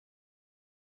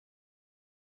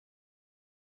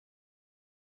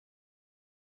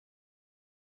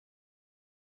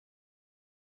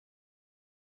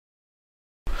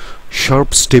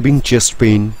Sharp stabbing chest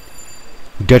pain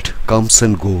that comes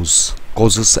and goes,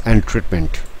 causes and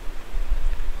treatment.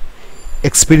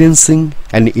 Experiencing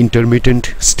an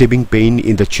intermittent stabbing pain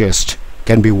in the chest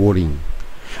can be worrying,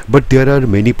 but there are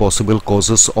many possible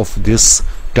causes of this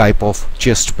type of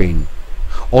chest pain.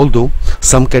 Although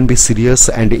some can be serious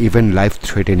and even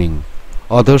life-threatening,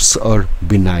 others are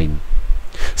benign.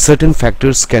 Certain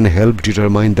factors can help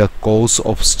determine the cause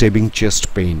of stabbing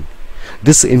chest pain.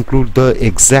 This includes the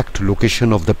exact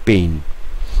location of the pain,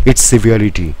 its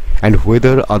severity, and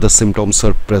whether other symptoms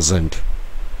are present.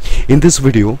 In this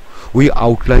video, we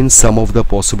outline some of the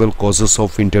possible causes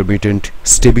of intermittent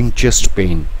stabbing chest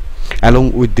pain,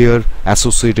 along with their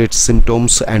associated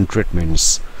symptoms and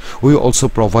treatments. We also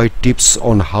provide tips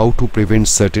on how to prevent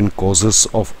certain causes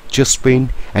of chest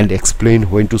pain and explain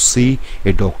when to see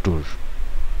a doctor.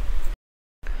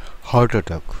 Heart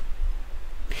attack.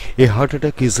 A heart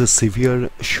attack is a severe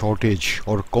shortage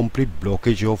or complete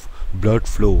blockage of blood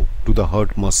flow to the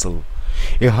heart muscle.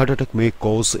 A heart attack may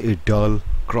cause a dull,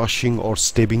 crushing or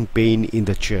stabbing pain in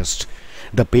the chest.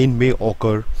 The pain may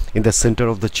occur in the center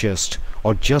of the chest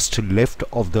or just left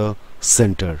of the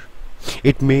center.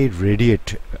 It may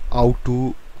radiate out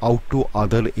to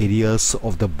other areas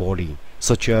of the body,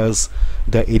 such as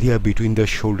the area between the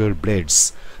shoulder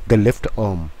blades, the left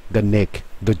arm, the neck,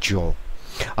 the jaw.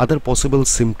 Other possible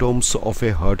symptoms of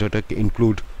a heart attack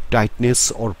include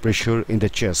tightness or pressure in the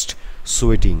chest,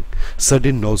 sweating,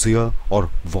 sudden nausea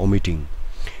or vomiting,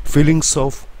 feelings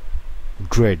of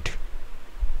dread.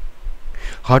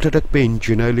 Heart attack pain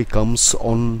generally comes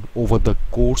on over the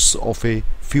course of a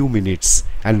few minutes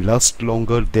and lasts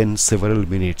longer than several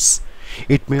minutes.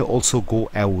 It may also go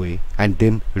away and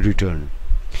then return.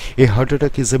 A heart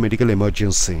attack is a medical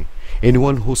emergency.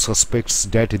 Anyone who suspects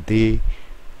that they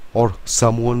or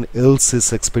someone else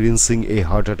is experiencing a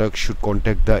heart attack should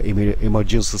contact the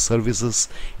emergency services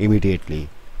immediately.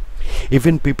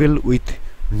 Even people with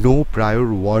no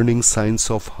prior warning signs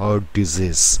of heart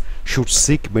disease should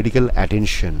seek medical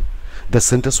attention. The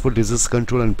Centers for Disease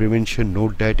Control and Prevention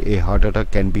note that a heart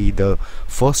attack can be the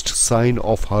first sign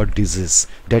of heart disease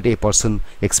that a person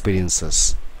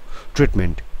experiences.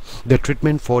 Treatment. The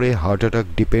treatment for a heart attack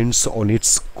depends on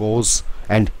its cause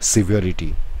and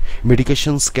severity.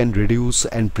 Medications can reduce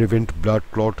and prevent blood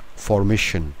clot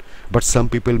formation, but some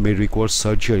people may require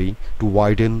surgery to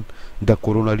widen the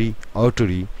coronary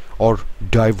artery or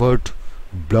divert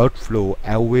blood flow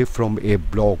away from a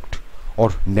blocked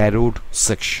or narrowed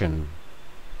section.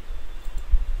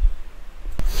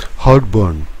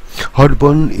 Heartburn.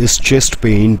 Heartburn is chest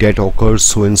pain that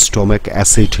occurs when stomach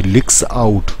acid leaks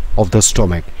out of the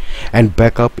stomach and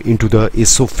back up into the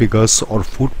esophagus or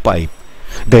food pipe.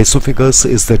 The esophagus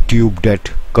is the tube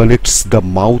that connects the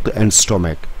mouth and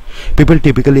stomach. People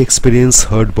typically experience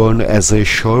heartburn as a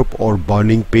sharp or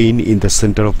burning pain in the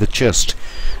center of the chest.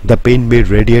 The pain may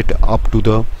radiate up to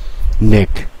the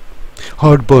neck.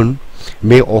 Heartburn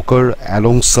may occur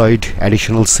alongside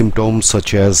additional symptoms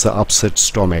such as upset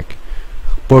stomach,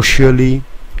 partially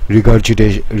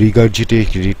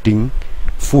regurgitating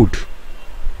food,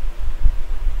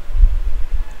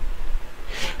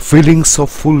 feelings of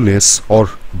fullness or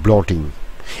bloating,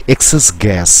 excess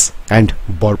gas and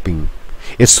burping,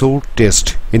 a sore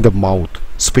taste in the mouth,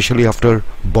 especially after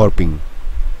burping.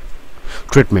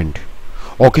 Treatment.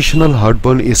 Occasional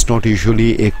heartburn is not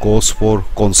usually a cause for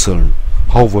concern.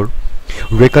 However,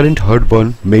 recurrent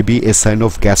heartburn may be a sign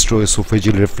of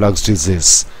gastroesophageal reflux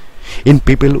disease. In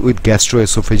people with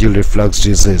gastroesophageal reflux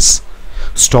disease,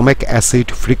 stomach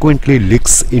acid frequently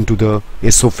leaks into the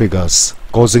esophagus,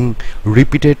 causing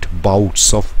repeated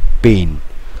bouts of pain,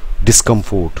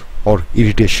 discomfort, or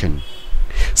irritation.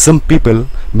 Some people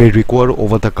may require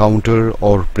over-the-counter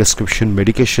or prescription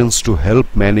medications to help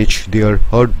manage their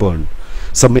heartburn.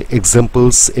 Some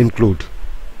examples include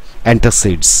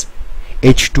antacids,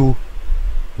 H2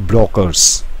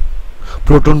 blockers,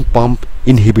 proton pump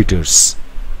inhibitors,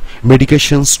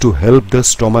 medications to help the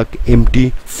stomach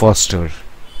empty faster.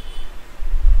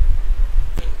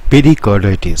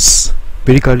 Pericarditis.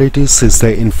 Pericarditis is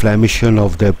the inflammation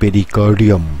of the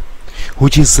pericardium,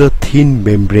 which is a thin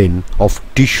membrane of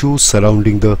tissue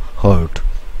surrounding the heart.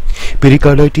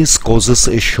 Pericarditis causes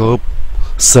a sharp,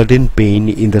 sudden pain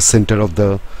in the center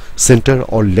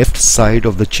or left side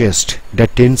of the chest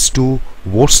that tends to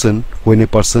worsen when a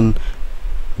person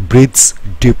breathes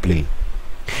deeply.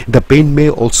 The pain may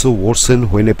also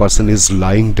worsen when a person is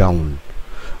lying down,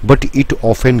 but it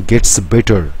often gets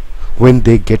better when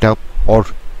they get up or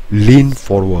lean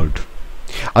forward.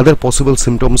 Other possible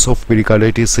symptoms of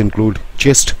pericarditis include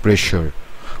chest pressure,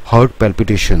 heart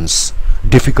palpitations,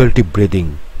 difficulty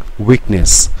breathing,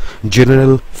 weakness,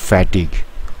 general fatigue,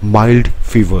 mild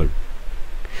fever,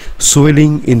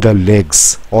 swelling in the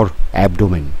legs or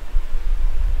abdomen.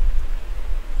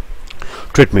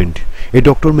 Treatment. A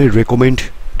doctor may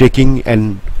recommend taking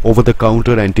an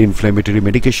over-the-counter anti-inflammatory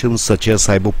medication such as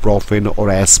ibuprofen or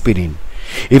aspirin.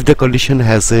 If the condition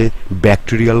has a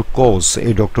bacterial cause,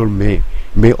 a doctor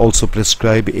may also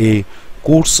prescribe a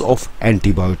course of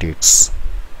antibiotics.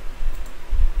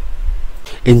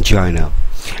 Angina.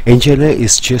 Angina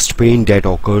is chest pain that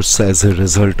occurs as a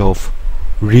result of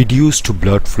reduced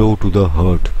blood flow to the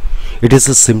heart. It is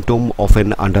a symptom of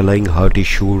an underlying heart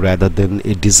issue rather than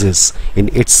a disease in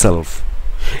itself.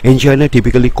 Angina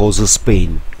typically causes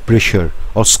pain, pressure,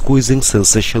 or squeezing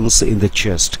sensations in the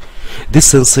chest. These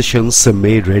sensations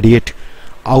may radiate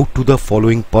out to the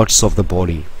following parts of the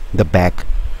body: the back,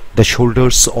 the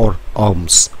shoulders or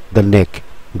arms, the neck,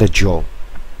 the jaw.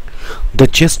 The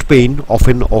chest pain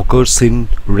often occurs in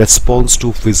response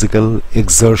to physical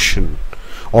exertion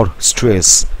or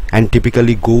stress and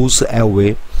typically goes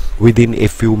away within a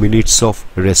few minutes of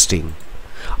resting.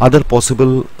 Other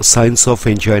possible signs of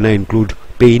angina include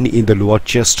pain in the lower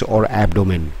chest or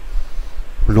abdomen,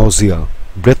 nausea,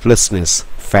 breathlessness,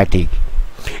 fatigue.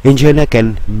 Angina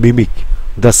can mimic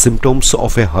the symptoms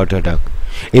of a heart attack.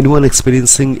 Anyone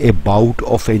experiencing a bout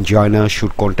of angina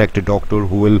should contact a doctor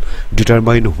who will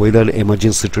determine whether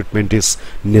emergency treatment is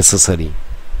necessary.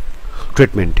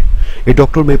 Treatment. A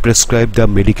doctor may prescribe the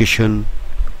medication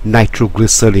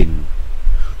nitroglycerin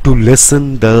to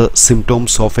lessen the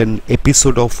symptoms of an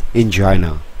episode of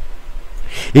angina.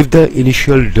 If the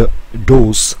initial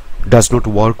dose does not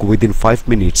work within 5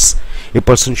 minutes, a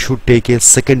person should take a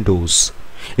second dose.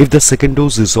 If the second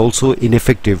dose is also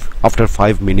ineffective after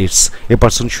 5 minutes, a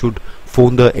person should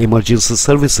phone the emergency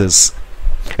services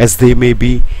as they may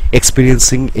be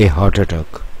experiencing a heart attack.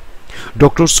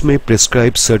 Doctors may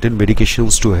prescribe certain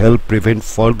medications to help prevent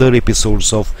further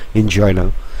episodes of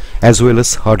angina as well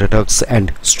as heart attacks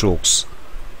and strokes.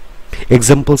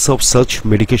 Examples of such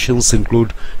medications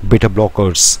include beta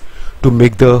blockers to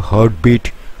make the heart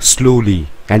beat slowly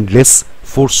and less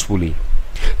forcefully,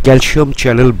 calcium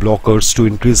channel blockers to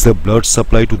increase the blood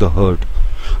supply to the heart,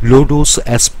 low-dose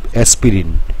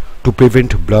aspirin to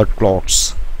prevent blood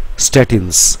clots,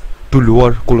 statins to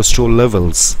lower cholesterol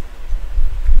levels,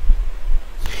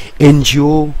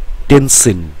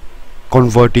 angiotensin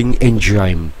converting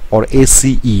enzyme or ACE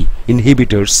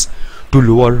inhibitors to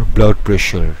lower blood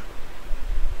pressure.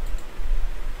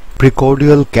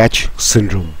 Precordial catch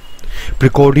syndrome.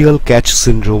 Precordial catch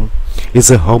syndrome is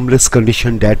a harmless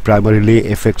condition that primarily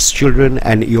affects children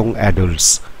and young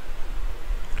adults.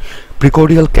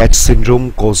 Precordial catch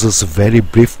syndrome causes very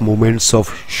brief moments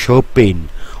of sharp pain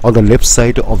on the left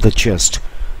side of the chest.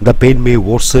 The pain may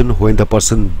worsen when the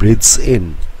person breathes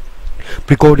in.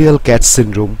 Precordial catch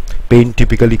syndrome pain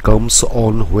typically comes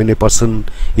on when a person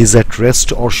is at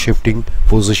rest or shifting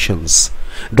positions.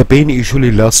 The pain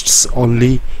usually lasts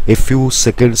only a few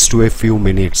seconds to a few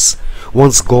minutes.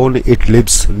 Once gone, it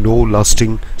leaves no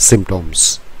lasting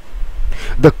symptoms.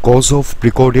 The cause of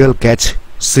precordial catch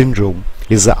syndrome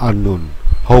is unknown.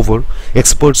 However,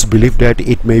 experts believe that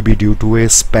it may be due to a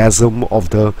spasm of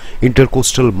the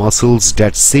intercostal muscles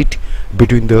that sit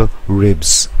between the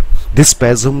ribs. These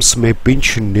spasms may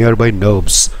pinch nearby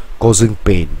nerves, causing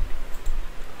pain.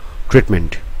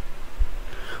 Treatment.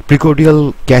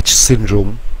 Precordial catch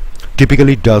syndrome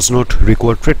typically does not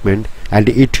require treatment and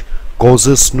it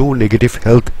causes no negative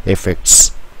health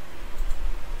effects.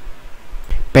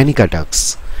 Panic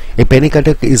attacks. A panic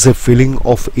attack is a feeling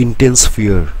of intense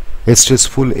fear. A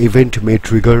stressful event may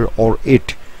trigger or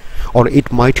it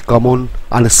might come on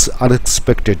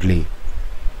unexpectedly.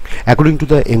 According to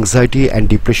the Anxiety and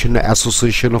Depression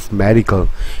Association of America,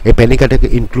 a panic attack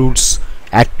includes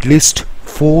at least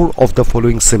 4 of the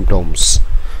following symptoms: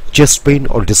 chest pain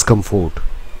or discomfort,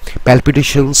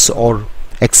 palpitations or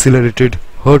accelerated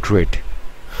heart rate,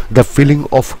 the feeling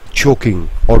of choking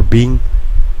or being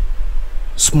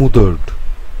smothered,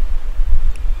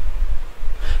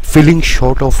 feeling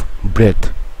short of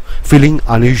breath, feeling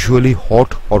unusually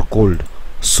hot or cold,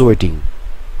 sweating,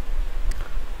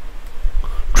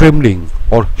 trembling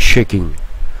or shaking,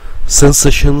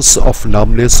 sensations of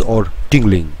numbness or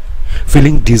tingling,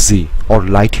 feeling dizzy or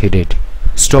lightheaded,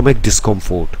 stomach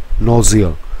discomfort,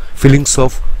 nausea, feelings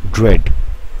of dread,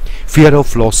 fear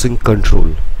of losing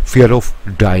control, fear of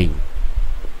dying.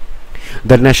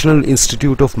 The National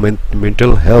Institute of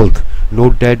Mental Health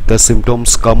note that the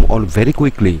symptoms come on very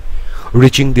quickly,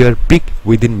 reaching their peak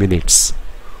within minutes.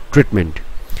 Treatment.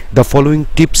 The following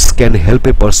tips can help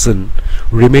a person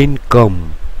remain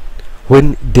calm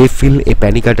when they feel a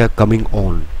panic attack coming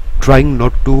on. trying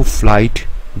not to fight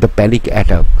the panic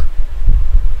attack,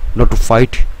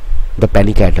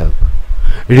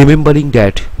 remembering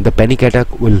that the panic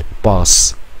attack will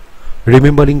pass,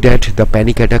 remembering that the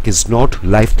panic attack is not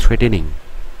life-threatening,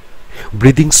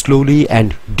 breathing slowly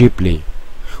and deeply,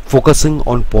 focusing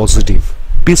on positive,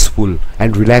 peaceful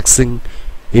and relaxing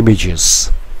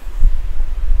images.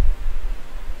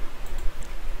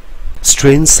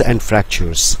 Strains and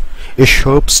fractures. A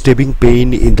sharp stabbing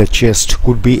pain in the chest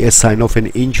could be a sign of an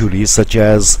injury such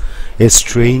as a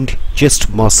strained chest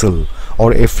muscle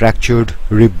or a fractured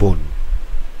rib bone.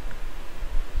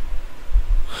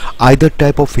 Either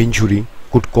type of injury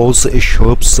could cause a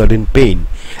sharp sudden pain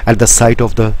at the site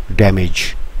of the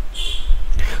damage.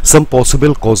 Some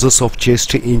possible causes of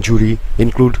chest injury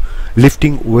include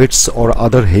lifting weights or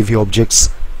other heavy objects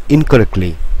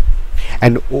incorrectly,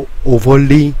 an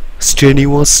overly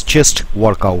strenuous chest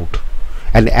workout,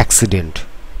 an accident.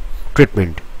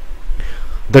 Treatment.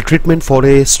 The treatment for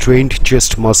a strained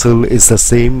chest muscle is the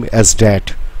same as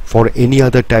that for any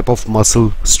other type of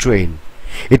muscle strain.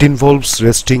 It involves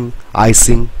resting,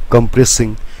 icing,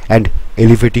 compressing and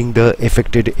elevating the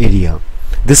affected area.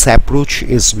 This approach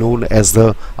is known as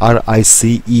the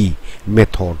RICE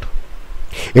method.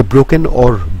 A broken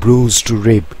or bruised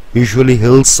rib usually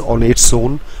heals on its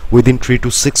own within 3 to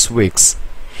 6 weeks.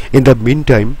 In the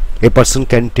meantime, a person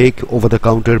can take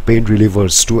over-the-counter pain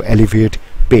relievers to alleviate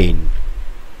pain.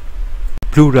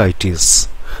 Pleuritis.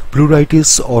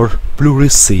 Pleuritis or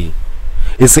pleurisy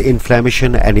is the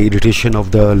inflammation and irritation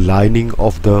of the lining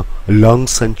of the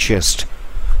lungs and chest.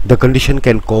 The condition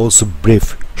can cause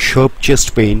brief, sharp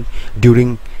chest pain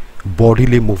during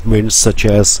bodily movements such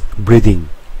as breathing,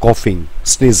 coughing,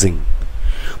 sneezing.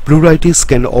 Pleuritis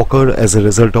can occur as a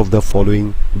result of the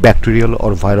following bacterial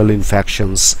or viral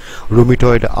infections: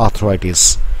 rheumatoid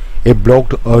arthritis, a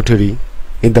blocked artery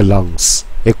in the lungs,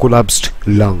 a collapsed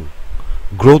lung,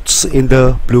 growths in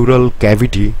the pleural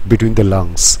cavity between the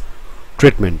lungs.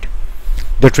 Treatment.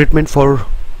 The treatment for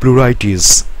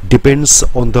pleuritis depends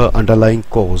on the underlying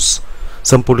cause.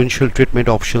 Some potential treatment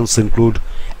options include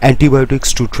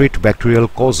antibiotics to treat bacterial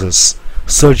causes,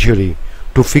 surgery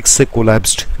to fix a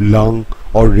collapsed lung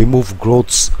or remove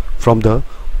growths from the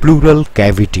pleural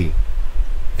cavity,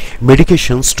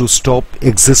 medications to stop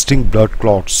existing blood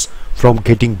clots from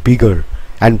getting bigger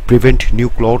and prevent new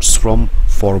clots from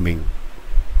forming.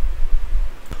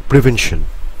 Prevention.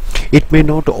 It may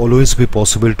not always be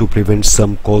possible to prevent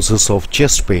some causes of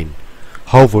chest pain.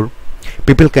 However,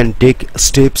 people can take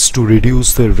steps to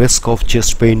reduce the risk of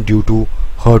chest pain due to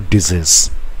heart disease.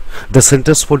 The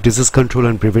Centers for Disease Control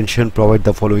and Prevention provide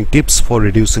the following tips for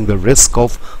reducing the risk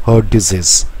of heart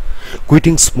disease: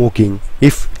 quitting smoking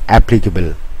if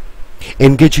applicable,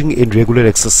 engaging in regular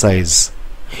exercise,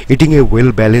 eating a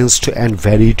well-balanced and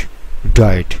varied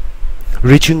diet,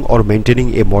 reaching or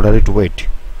maintaining a moderate weight,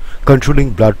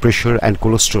 controlling blood pressure and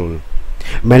cholesterol,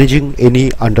 managing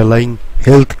any underlying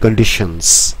health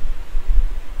conditions.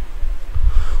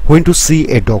 When to see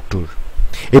a doctor.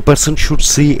 A person should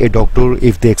see a doctor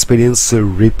if they experience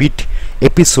repeat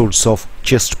episodes of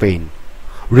chest pain,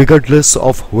 regardless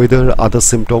of whether other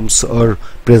symptoms are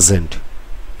present.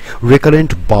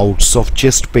 Recurrent bouts of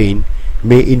chest pain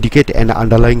may indicate an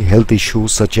underlying health issue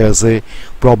such as a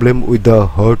problem with the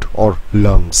heart or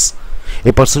lungs.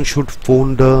 A person should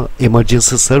phone the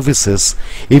emergency services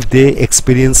if they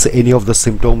experience any of the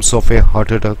symptoms of a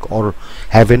heart attack or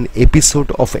have an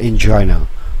episode of angina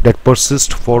that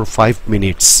persists for 5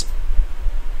 minutes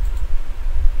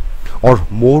or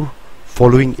more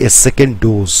following a second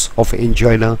dose of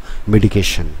angina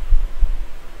medication.